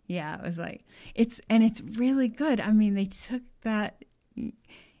 It was like it's really good. I mean, they took that,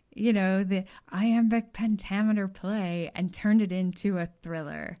 you know, the iambic pentameter play and turned it into a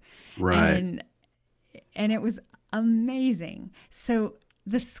thriller, right? And it was amazing. So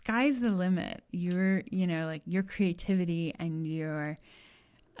the sky's the limit. Your creativity and your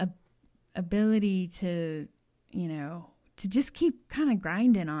ability to, you know, to just keep kind of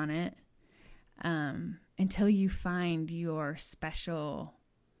grinding on it. Until you find your special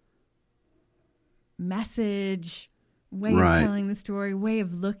message, way of telling the story, way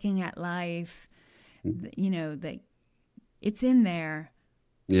of looking at life, you know, that it's in there.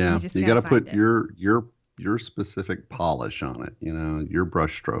 Yeah, you got to put your specific polish on it, you know, your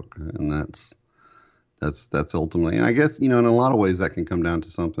brushstroke, and that's ultimately. And I guess, you know, in a lot of ways that can come down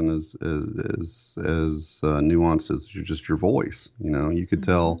to something as nuanced as just your voice. You know, you could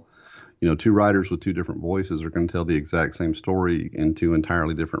tell. You know, two writers with two different voices are going to tell the exact same story in two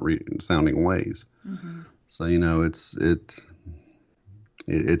entirely different sounding ways. Mm-hmm. So, you know, it's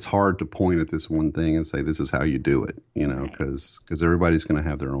hard to point at this one thing and say, this is how you do it, you know, because everybody's going to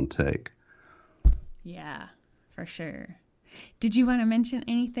have their own take. Yeah, for sure. Did you want to mention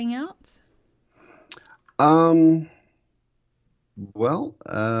anything else? Well,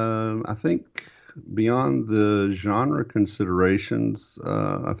 I think beyond the genre considerations,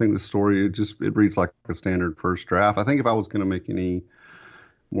 I think the story, it reads like a standard first draft. I think if I was going to make any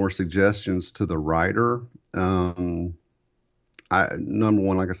more suggestions to the writer, number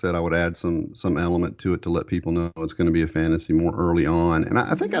one, like I said, I would add some element to it to let people know it's going to be a fantasy more early on. And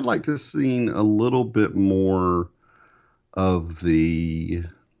I think I'd like to have seen a little bit more of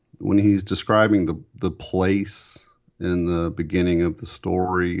when he's describing the place in the beginning of the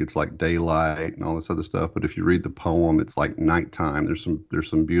story, it's like daylight and all this other stuff. But if you read the poem, it's like nighttime. There's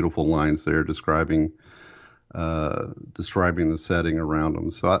some beautiful lines there describing the setting around them.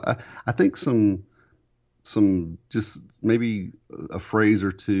 So I think some just maybe a phrase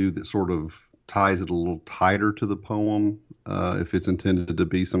or two that sort of ties it a little tighter to the poem, if it's intended to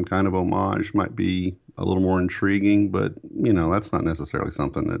be some kind of homage, might be a little more intriguing. But you know, that's not necessarily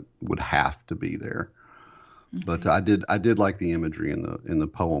something that would have to be there. Okay. But I did like the imagery in the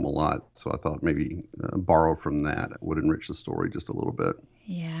poem a lot, so I thought maybe borrow from that would enrich the story just a little bit.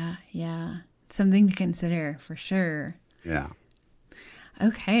 Yeah, something to consider for sure. Yeah.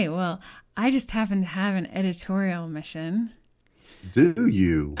 Okay, well, I just happen to have an editorial mission. Do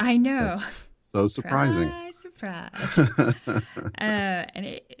you? I know. That's so surprising. Surprise.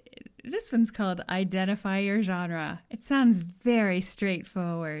 And this one's called Identify Your Genre. It sounds very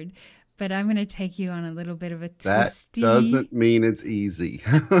straightforward, but I'm going to take you on a little bit of a twisty... That doesn't mean it's easy.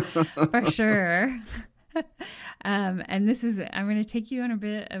 For sure. And this is... I'm going to take you on a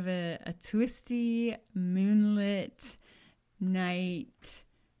bit of a twisty, moonlit night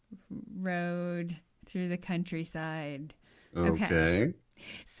road through the countryside. Okay.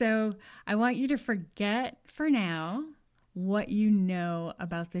 So I want you to forget for now what you know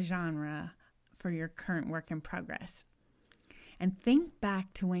about the genre for your current work in progress. And think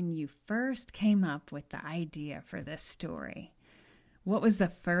back to when you first came up with the idea for this story. What was the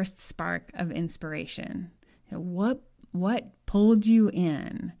first spark of inspiration? What pulled you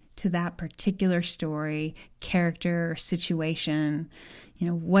in to that particular story, character, situation? You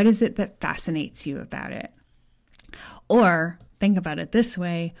know, what is it that fascinates you about it? Or think about it this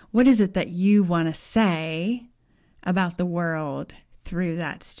way. What is it that you want to say about the world through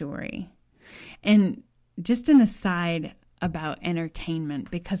that story? And just an aside about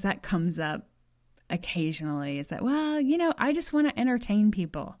entertainment, because that comes up occasionally, is that, well, I just want to entertain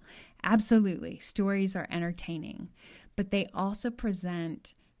people. Absolutely. Stories are entertaining, but they also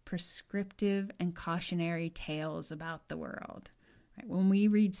present prescriptive and cautionary tales about the world. Right? When we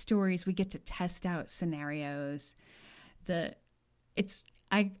read stories, we get to test out scenarios.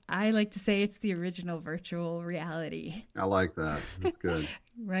 I like to say it's the original virtual reality. I like that. That's good.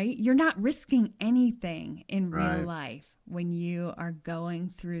 Right? You're not risking anything in real life when you are going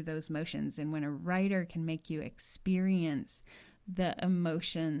through those motions. And when a writer can make you experience the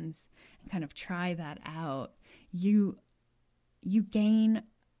emotions and kind of try that out, you gain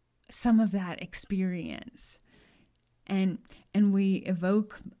some of that experience. And we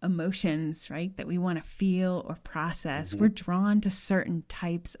evoke emotions, right, that we want to feel or process. We're drawn to certain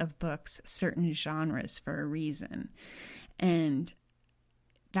types of books, certain genres for a reason. And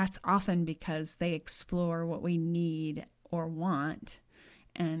that's often because they explore what we need or want,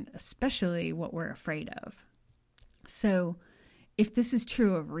 and especially what we're afraid of. So if this is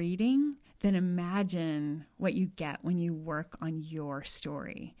true of reading, then imagine what you get when you work on your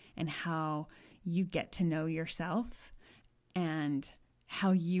story and how you get to know yourself and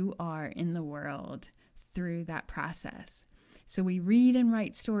how you are in the world through that process. So we read and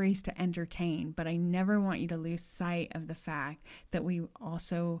write stories to entertain, but I never want you to lose sight of the fact that we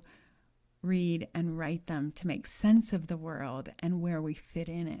also read and write them to make sense of the world and where we fit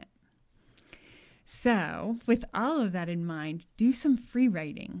in it. So with all of that in mind, do some free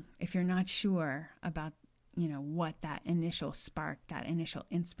writing if you're not sure about what that initial spark, that initial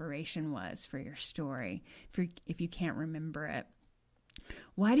inspiration was for your story, if you can't remember it.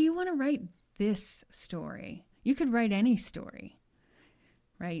 Why do you want to write this story? You could write any story,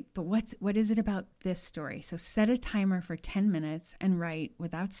 right? But what is it about this story? So set a timer for 10 minutes and write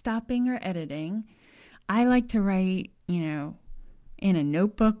without stopping or editing. I like to write, in a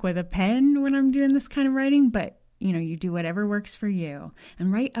notebook with a pen when I'm doing this kind of writing, but you do whatever works for you,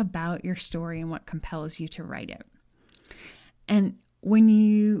 and write about your story and what compels you to write it. And when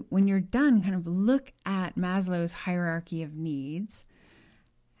you're done, kind of look at Maslow's hierarchy of needs,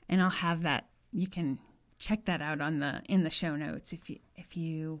 and I'll have that. You can check that out in the show notes if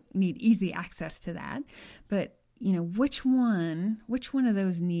you need easy access to that. But which one of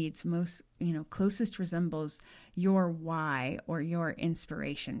those needs most closest resembles your why or your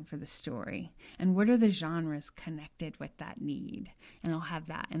inspiration for the story, and what are the genres connected with that need? And I'll have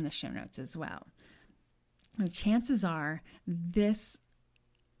that in the show notes as well. Now, chances are this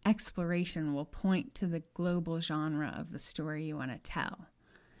exploration will point to the global genre of the story you want to tell.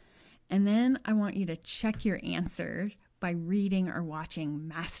 And then I want you to check your answer by reading or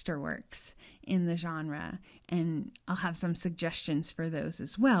watching masterworks in the genre. And I'll have some suggestions for those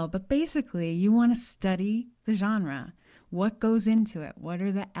as well. But basically, you want to study the genre. What goes into it? What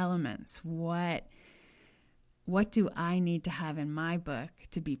are the elements? What do I need to have in my book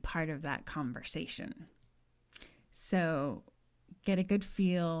to be part of that conversation? So get a good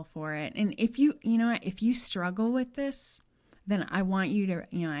feel for it. And if you struggle with this, then I want you to,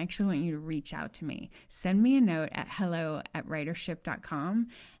 I actually want you to reach out to me. Send me a note at hello@writership.com,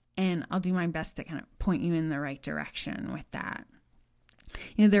 and I'll do my best to kind of point you in the right direction with that.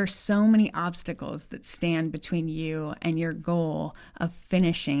 There are so many obstacles that stand between you and your goal of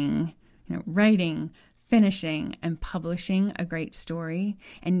finishing, writing, finishing, and publishing a great story,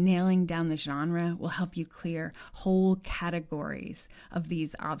 and nailing down the genre will help you clear whole categories of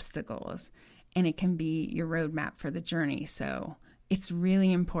these obstacles. And it can be your roadmap for the journey. So it's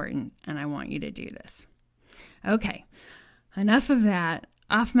really important, and I want you to do this. Okay, enough of that.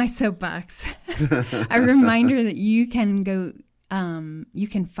 Off my soapbox. A reminder that you can go, you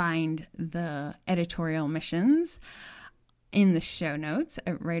can find the editorial missions in the show notes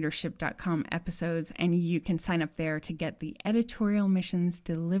at writership.com episodes, and you can sign up there to get the editorial missions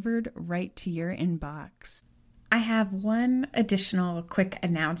delivered right to your inbox. I have one additional quick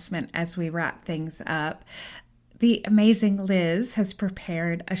announcement as we wrap things up. The amazing Liz has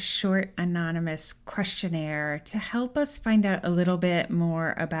prepared a short anonymous questionnaire to help us find out a little bit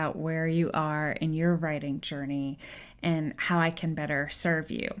more about where you are in your writing journey and how I can better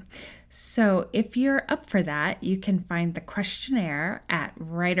serve you. So if you're up for that, you can find the questionnaire at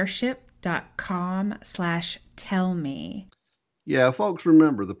writership.com/tellme. Yeah, folks,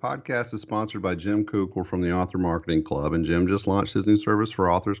 remember, the podcast is sponsored by Jim Kukl from the Author Marketing Club, and Jim just launched his new service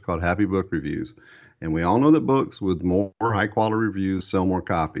for authors called Happy Book Reviews. And we all know that books with more high-quality reviews sell more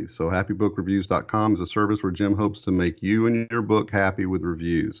copies. So happybookreviews.com is a service where Jim hopes to make you and your book happy with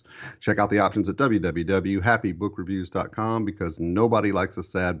reviews. Check out the options at www.happybookreviews.com because nobody likes a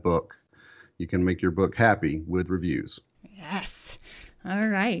sad book. You can make your book happy with reviews. Yes. All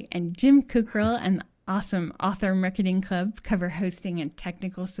right. And Jim Kukral and awesome Author Marketing Club cover hosting and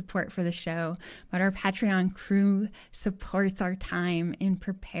technical support for the show, but our Patreon crew supports our time in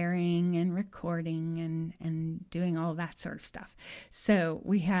preparing and recording and doing all that sort of stuff. So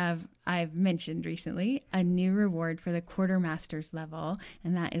I've mentioned recently, a new reward for the Quartermasters level,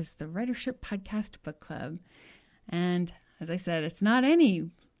 and that is the Writership Podcast Book Club. And as I said, it's not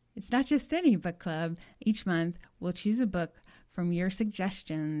just any book club. Each month, we'll choose a book from your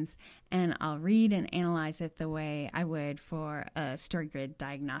suggestions, and I'll read and analyze it the way I would for a StoryGrid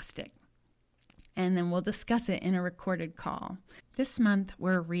diagnostic. And then we'll discuss it in a recorded call. This month,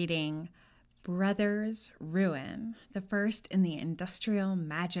 we're reading Brothers Ruin, the first in the Industrial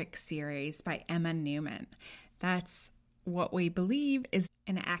Magic series by Emma Newman. That's what we believe is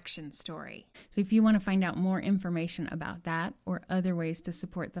an action story. So if you want to find out more information about that or other ways to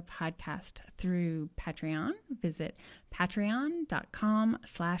support the podcast through Patreon, visit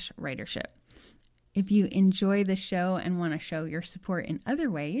patreon.com/writership. If you enjoy the show and want to show your support in other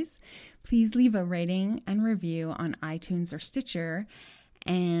ways, please leave a rating and review on iTunes or Stitcher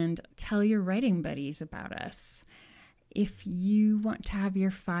and tell your writing buddies about us. If you want to have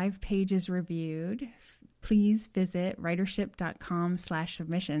your 5 pages reviewed, please visit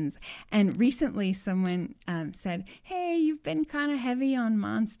writership.com/submissions. And recently someone said, hey, you've been kind of heavy on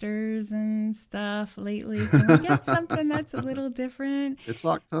monsters and stuff lately. Can we get something that's a little different? It's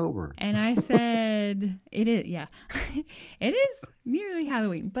October. And I said, it is, yeah. It is nearly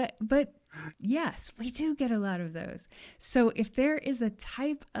Halloween, but yes, we do get a lot of those. So if there is a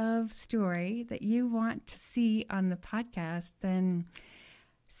type of story that you want to see on the podcast, then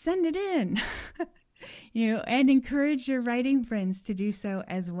send it in. And encourage your writing friends to do so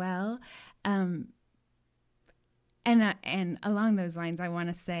as well. And along those lines, I want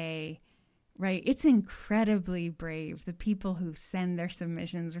to say, right, it's incredibly brave. The people who send their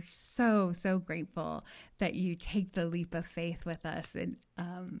submissions are so, so grateful that you take the leap of faith with us. And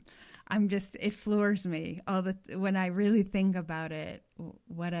it floors me when I really think about it,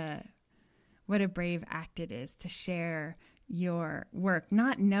 what a brave act it is to share your work,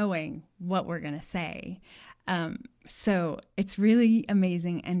 not knowing what we're going to say. So it's really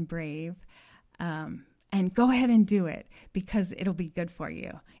amazing and brave. And go ahead and do it because it'll be good for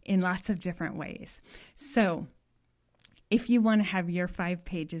you in lots of different ways. So if you want to have your 5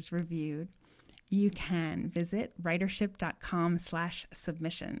 pages reviewed, you can visit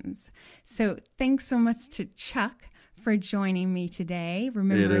writership.com/submissions. So thanks so much to Chuck for joining me today.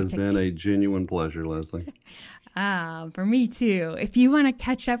 It has been a genuine pleasure, Leslie. For me too. If you want to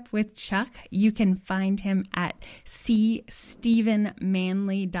catch up with Chuck, you can find him at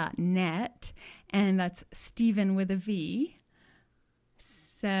cstephenmanley.net, and that's Stephen with a V.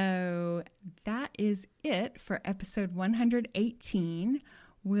 So that is it for episode 118.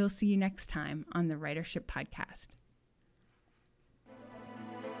 We'll see you next time on the Writership Podcast.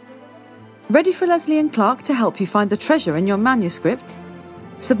 Ready for Leslie and Clark to help you find the treasure in your manuscript?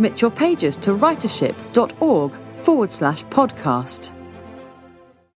 Submit your pages to writership.org/podcast.